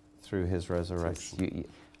blessing through his resurrection.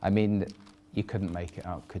 You couldn't make it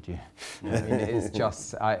up, could you? It is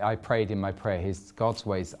just, I prayed in my prayer, God's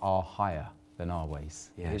ways are higher than our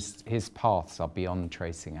ways. Yes. His paths are beyond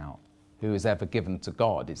tracing out. Who is ever given to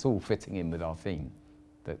God? It's all fitting in with our theme,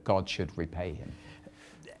 that God should repay him.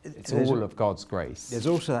 It's all of God's grace. There's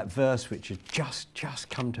also that verse which has just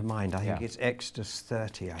come to mind. I think it's Exodus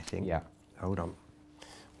 30, I think. Yeah. Hold on.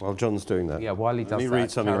 While John's doing that. Yeah, while he does let me that,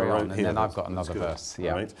 read something I carry wrote on, and here. then I've got another verse.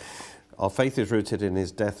 Yeah. Right. Our faith is rooted in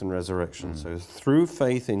his death and resurrection. So through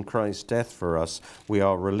faith in Christ's death for us, we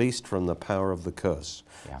are released from the power of the curse.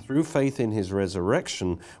 Yeah. Through faith in his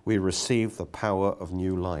resurrection, we receive the power of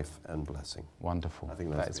new life and blessing. Wonderful. I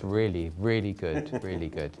think that's good. really, really good, really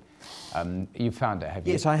good. You found it, have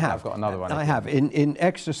you? Yes, I have. I've got another one. I have. In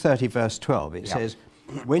Exodus 30, verse 12, it says,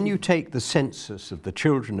 when you take the census of the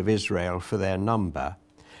children of Israel for their number,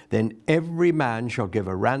 then every man shall give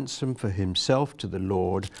a ransom for himself to the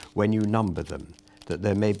Lord when you number them, that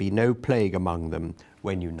there may be no plague among them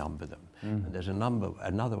when you number them. And there's another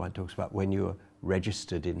one talks about when you are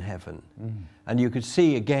registered in heaven. And you could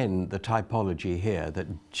see again the typology here that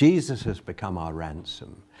Jesus has become our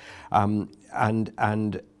ransom.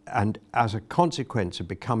 And as a consequence of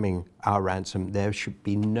becoming our ransom, there should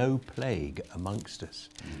be no plague amongst us.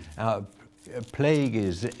 Plague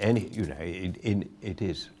is it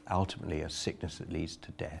is ultimately a sickness that leads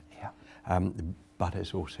to death. Yeah. But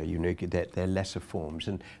it's also unique that they're lesser forms.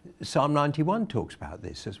 And Psalm 91 talks about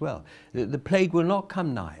this as well. The plague will not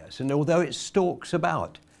come nigh us. And although it stalks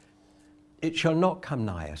about, it shall not come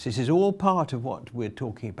nigh us. This is all part of what we're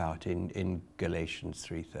talking about in Galatians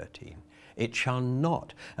 3:13. It shall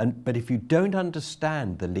not. But if you don't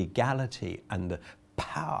understand the legality and the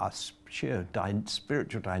power, sheer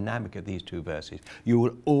spiritual dynamic of these two verses, you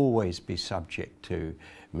will always be subject to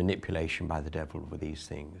manipulation by the devil with these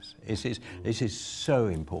things. This is so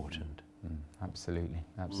important. Absolutely,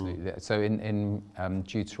 absolutely. So in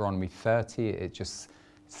Deuteronomy 30, it just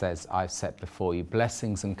says, I've set before you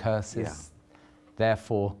blessings and curses. Yeah.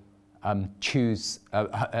 Therefore, choose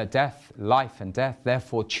death, life and death.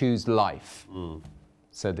 Therefore, choose life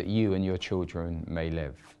so that you and your children may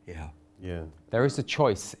live. Yeah. Yeah. There is a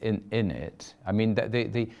choice in it. I mean,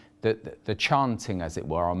 the chanting, as it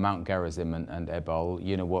were, on Mount Gerizim and Ebal,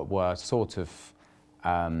 were sort of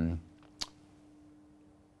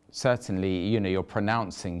certainly, you're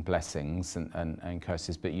pronouncing blessings and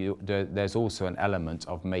curses, but there's also an element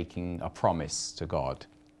of making a promise to God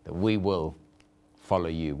that we will follow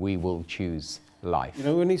you, we will choose life.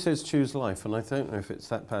 When he says choose life, and I don't know if it's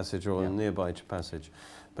that passage or a nearby passage,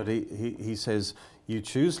 but he says you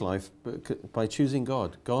choose life by choosing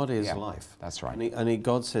God. God is life. That's right. And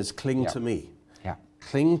God says, cling to me. Yeah.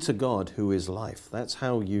 Cling to God who is life. That's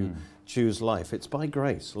how you choose life. It's by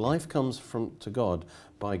grace. Life comes to God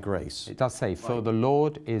by grace. It does say, for the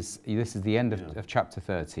Lord is, this is the end of chapter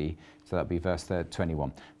 30, so that'll be verse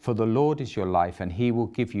 21. For the Lord is your life, and he will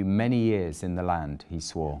give you many years in the land, he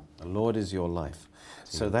swore. The Lord is your life.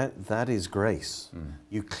 So that is grace.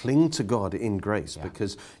 You cling to God in grace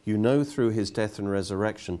because you know through his death and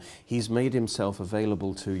resurrection, he's made himself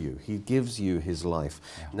available to you. He gives you his life.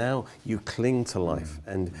 Yeah. Now you cling to life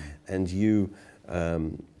and you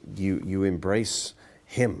embrace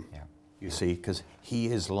him, you see, because he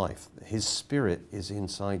is life. His spirit is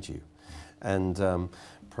inside you. And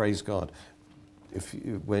praise God. If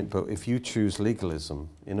you choose legalism,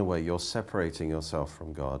 in a way, you're separating yourself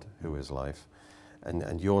from God, who is life.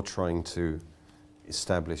 And you're trying to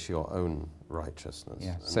establish your own righteousness.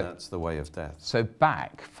 Yeah. And that's the way of death. So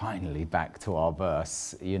finally back to our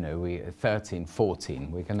verse, 13,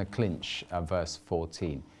 14. We're going to clinch verse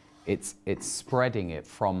 14. It's spreading it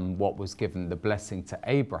from what was given, the blessing to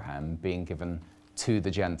Abraham being given to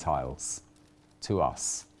the Gentiles, to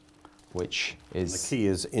us, which is... And the key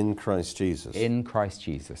is in Christ Jesus. In Christ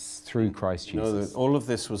Jesus, through Christ Jesus. That all of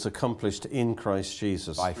this was accomplished in Christ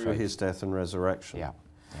Jesus by through faith. His death and resurrection. Yeah.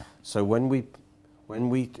 So when we,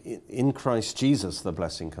 in Christ Jesus, the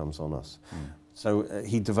blessing comes on us. So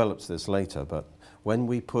he develops this later, but when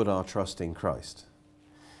we put our trust in Christ,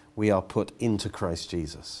 we are put into Christ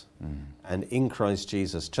Jesus. And in Christ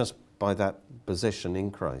Jesus, just by that position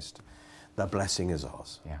in Christ, the blessing is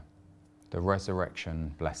ours. Yeah. The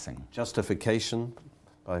resurrection blessing. Justification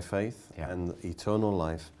by faith and eternal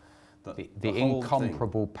life. The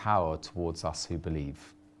incomparable power towards us who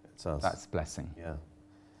believe. It's us. That's blessing. Yeah.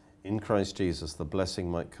 In Christ Jesus, the blessing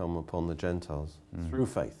might come upon the Gentiles through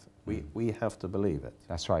faith. We have to believe it.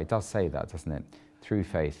 That's right. It does say that, doesn't it? Through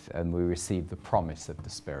faith, and we receive the promise of the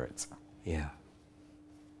Spirit. Yeah.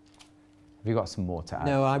 Have you got some more to add?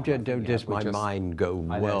 No, I'm just my mind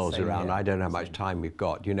whirls around. I don't know how much time we've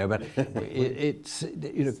got, but it's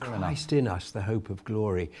Christ in us, the hope of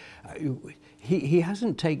glory. He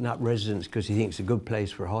hasn't taken up residence because he thinks it's a good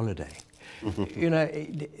place for a holiday.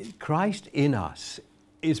 Christ in us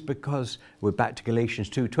is because, we're back to Galatians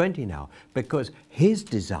 2:20 now, because his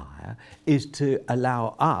desire is to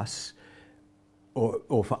allow us,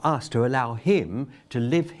 or for us to allow him to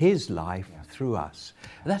live his life through us.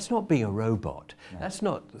 That's not being a robot. No. That's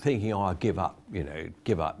not thinking, I'll give up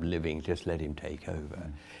living, just let him take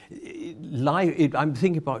over. I'm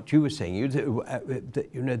thinking about what you were saying,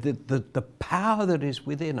 the power that is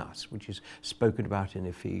within us, which is spoken about in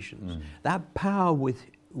Ephesians, that power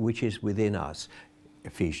which is within us,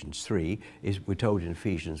 Ephesians 3, we're told in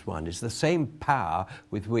Ephesians 1, is the same power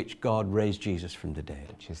with which God raised Jesus from the dead.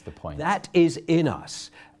 Which is the point. That is in us.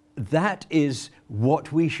 That is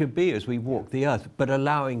what we should be as we walk the earth, but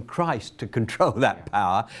allowing Christ to control that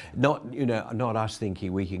power, not us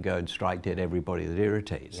thinking we can go and strike dead everybody that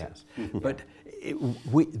irritates us. But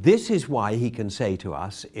this is why he can say to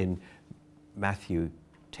us in Matthew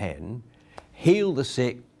 10, heal the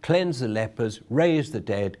sick, cleanse the lepers, raise the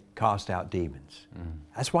dead, cast out demons.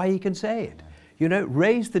 That's why he can say it.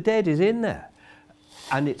 Raise the dead is in there.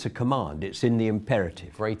 And it's a command, it's in the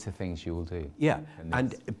imperative. Greater things you will do. Yeah,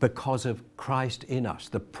 and because of Christ in us.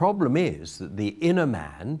 The problem is that the inner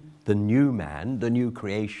man, the new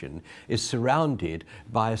creation, is surrounded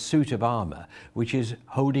by a suit of armor which is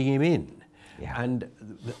holding him in. Yeah. And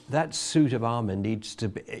that suit of armor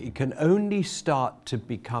it can only start to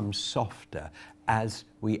become softer as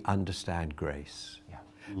we understand grace.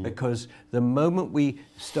 Because the moment we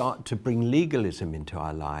start to bring legalism into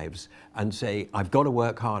our lives and say, I've got to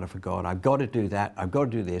work harder for God, I've got to do that, I've got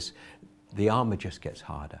to do this, the armor just gets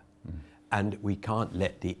harder. And we can't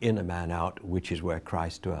let the inner man out, which is where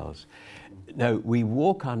Christ dwells. No, we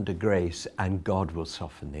walk under grace and God will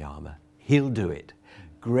soften the armor. He'll do it.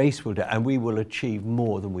 Grace will do it, and we will achieve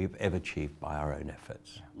more than we've ever achieved by our own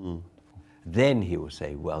efforts. Then he will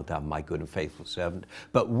say, well done, my good and faithful servant.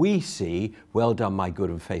 But we see, well done, my good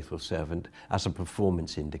and faithful servant, as a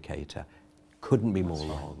performance indicator. Couldn't be more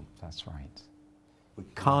wrong. That's right. We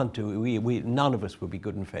can't do it. None of us will be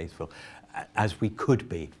good and faithful as we could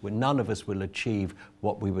be. None of us will achieve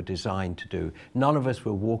what we were designed to do. None of us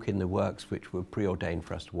will walk in the works which were preordained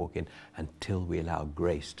for us to walk in until we allow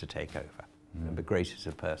grace to take over. Remember, grace is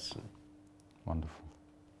a person. Wonderful.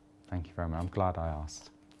 Thank you very much. I'm glad I asked.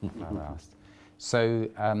 So,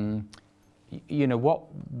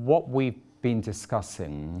 what we've been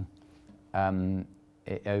discussing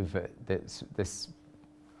over this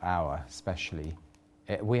hour especially,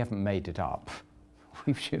 we haven't made it up.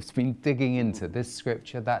 We've just been digging into this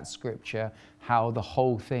scripture, that scripture, how the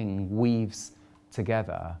whole thing weaves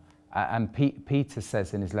together. And Peter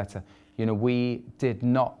says in his letter, we did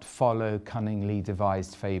not follow cunningly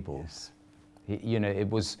devised fables. It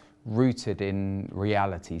was rooted in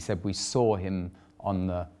reality. He said we saw him on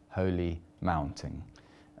the holy mountain.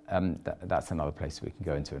 That's another place we can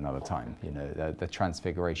go into another time, the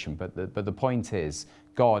transfiguration. But the point is,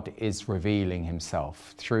 God is revealing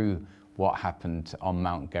himself through what happened on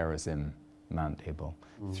Mount Gerizim, Mount Ebal,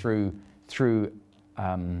 through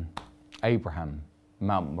Abraham,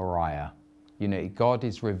 Mount Moriah. God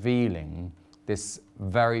is revealing this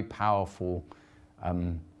very powerful,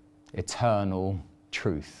 eternal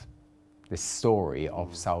truth, this story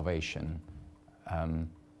of salvation,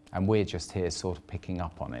 and we're just here sort of picking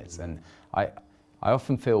up on it. And I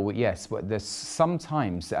often feel, yes, but there's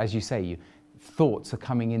sometimes, as you say, thoughts are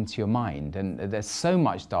coming into your mind, and there's so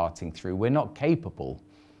much darting through. We're not capable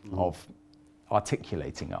of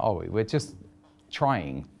articulating it, are we? We're just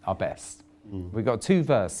trying our best. We've got 2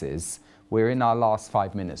 verses. We're in our last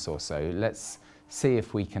 5 minutes or so. Let's see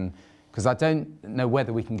if we can, because I don't know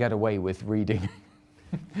whether we can get away with reading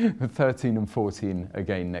 13 and 14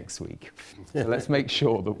 again next week. So let's make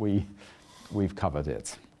sure that we've covered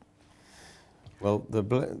it. Well,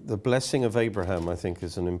 the blessing of Abraham, I think,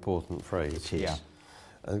 is an important phrase. Yeah.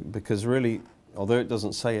 Because really, although it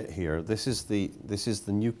doesn't say it here, this is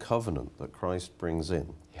the new covenant that Christ brings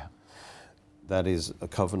in. Yeah. That is a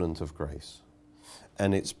covenant of grace.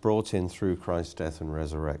 And it's brought in through Christ's death and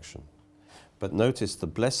resurrection. But notice the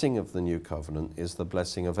blessing of the new covenant is the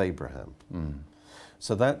blessing of Abraham.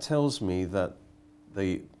 So that tells me that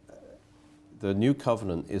the new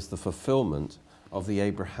covenant is the fulfillment of the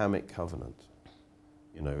Abrahamic covenant.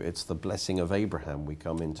 It's the blessing of Abraham we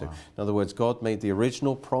come into. Wow. In other words, God made the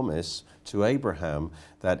original promise to Abraham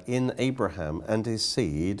that in Abraham and his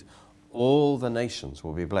seed, all the nations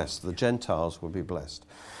will be blessed. The Gentiles will be blessed.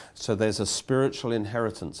 So there's a spiritual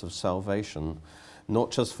inheritance of salvation,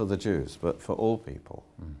 not just for the Jews, but for all people.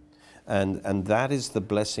 And that is the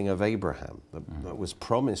blessing of Abraham that was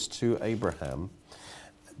promised to Abraham,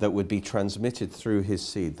 that would be transmitted through his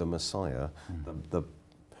seed, the Messiah,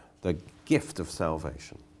 the gift of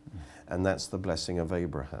salvation. And that's the blessing of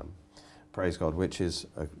Abraham, praise God, which is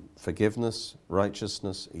forgiveness,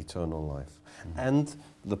 righteousness, eternal life. And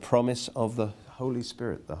the promise of the Holy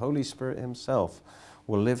Spirit. The Holy Spirit himself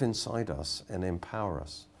will live inside us and empower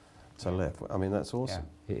us to live. I mean, that's awesome.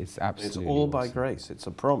 Yeah, it's absolutely It's all by awesome. grace. It's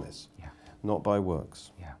a promise. Yeah. not by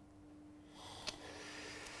works. Yeah.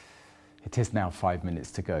 It is now 5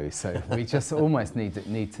 minutes to go, so we just almost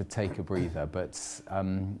need to take a breather. But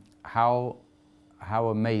how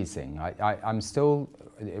amazing! I'm still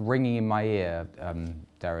ringing in my ear,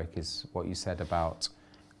 Derek, is what you said about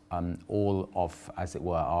all of, as it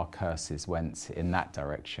were, our curses went in that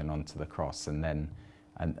direction onto the cross, and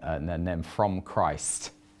then from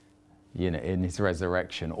Christ, you know, in his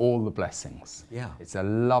resurrection, all the blessings. Yeah, it's a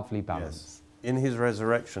lovely balance. Yes. In his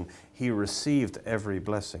resurrection, he received every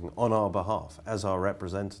blessing on our behalf as our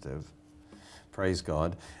representative. Praise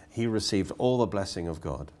God. He received all the blessing of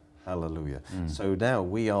God. Hallelujah. So now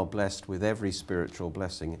we are blessed with every spiritual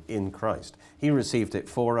blessing in Christ. He received it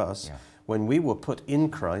for us. Yeah. When we were put in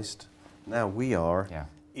Christ, now we are Yeah.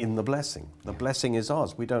 in the blessing. The blessing is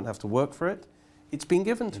ours. We don't have to work for it. It's been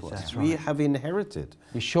given to us. That's We right. have inherited.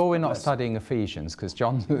 You sure we're not studying Ephesians? Because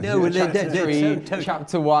John, No, well, chapter 3,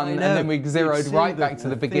 chapter 1, and then we zeroed right back to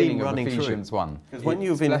the beginning of Ephesians 1. Because when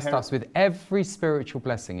you've blessed us with every spiritual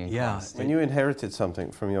blessing in Christ. When you inherited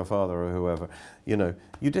something from your father or whoever, you know,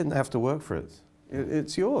 you didn't have to work for it.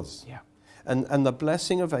 It's yours. Yeah. And the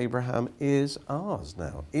blessing of Abraham is ours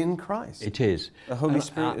now, in Christ. It is. The Holy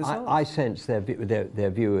Spirit is ours. I sense their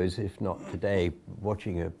viewers, if not today,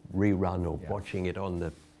 watching a rerun or watching it on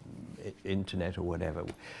the internet or whatever,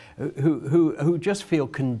 who just feel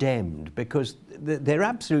condemned because they're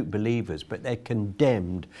absolute believers, but they're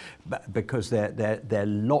condemned because they're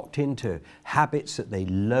locked into habits that they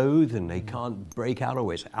loathe and they can't break out of.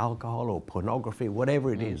 It's alcohol or pornography,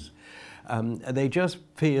 whatever it is. They just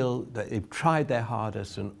feel that they've tried their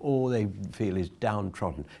hardest and all they feel is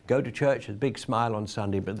downtrodden. Go to church with a big smile on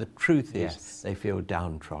Sunday, but the truth is they feel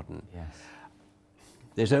downtrodden. Yes.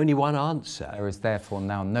 There's only one answer. There is therefore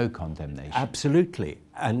now no condemnation. Absolutely.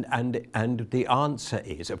 And the answer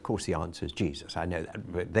is, of course the answer is Jesus. I know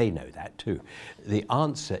that, but they know that too. The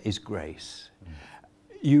answer is grace.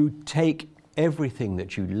 You take everything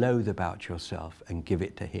that you loathe about yourself and give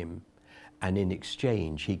it to him. And in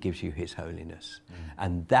exchange, he gives you his holiness.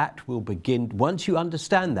 And that will begin, once you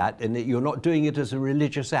understand that, and that you're not doing it as a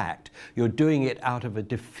religious act, you're doing it out of a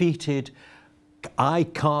defeated, I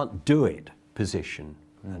can't do it position.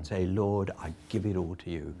 And say, Lord, I give it all to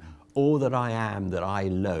you. All that I am, that I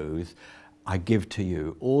loathe, I give to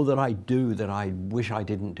you. All that I do that I wish I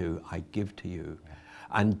didn't do, I give to you.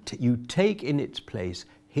 And you take in its place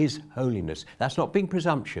his holiness. That's not being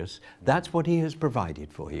presumptuous. That's what he has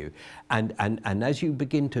provided for you. And as you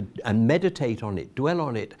begin to meditate on it, dwell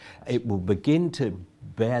on it, it will begin to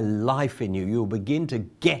bear life in you. You'll begin to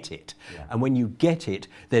get it. And when you get it,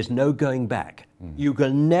 there's no going back. You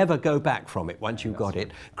can never go back from it once you've got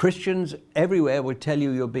it. Christians everywhere will tell you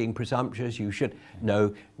you're being presumptuous. You should.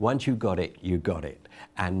 No, once you got it, you got it.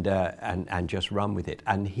 And just run with it.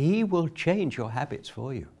 And he will change your habits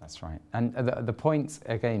for you. That's right. And the point,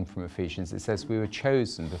 again, from Ephesians, it says we were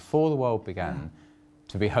chosen before the world began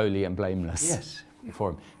to be holy and blameless. Yes. Before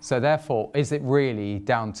him. So therefore, is it really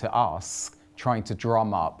down to us trying to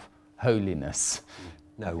drum up holiness?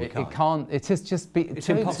 No, we can't. It can't. It is just It's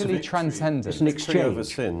totally impossible. transcendent. It's an Victory over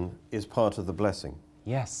exchange. sin is part of the blessing.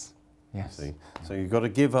 Yes. Yes. See? So you've got to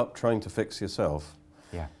give up trying to fix yourself.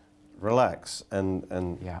 Yeah. Relax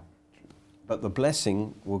and Yeah. but the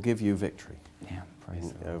blessing will give you victory Yeah.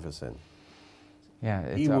 Praise the Lord. over sin.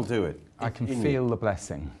 Yeah. He will do it. I can in feel you. the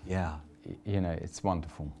blessing. Yeah, You know, it's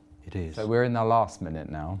wonderful. it is. So we're in our last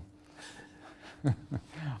minute now.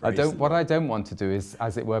 What I don't want to do is,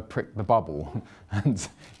 as it were, prick the bubble. And,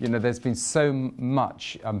 you know, there's been so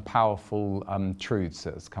much powerful truths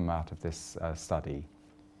that has come out of this study.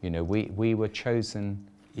 You know, we were chosen.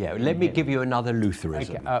 Yeah, let me give you another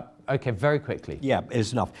Lutheranism. Okay, very quickly. Yeah,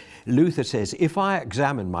 it's enough. Luther says, if I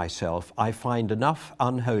examine myself, I find enough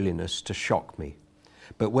unholiness to shock me.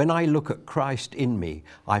 But when I look at Christ in me,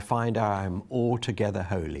 I find I am altogether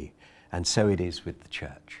holy. And so it is with the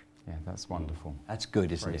church. Yeah, that's wonderful. That's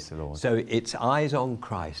good, isn't Praise it? the Lord. So it's eyes on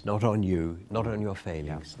Christ, not on you, not on your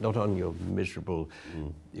failings, not on your miserable,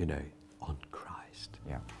 you know, on Christ.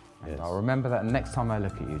 Yeah. And Yes. I'll remember that next time I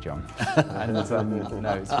look at you, John. And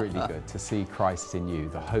no, it's really good to see Christ in you,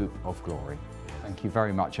 the hope of glory. Thank you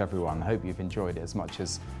very much, everyone. I hope you've enjoyed it as much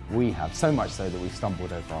as we have, so much so that we've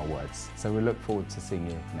stumbled over our words. So we look forward to seeing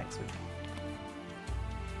you next week.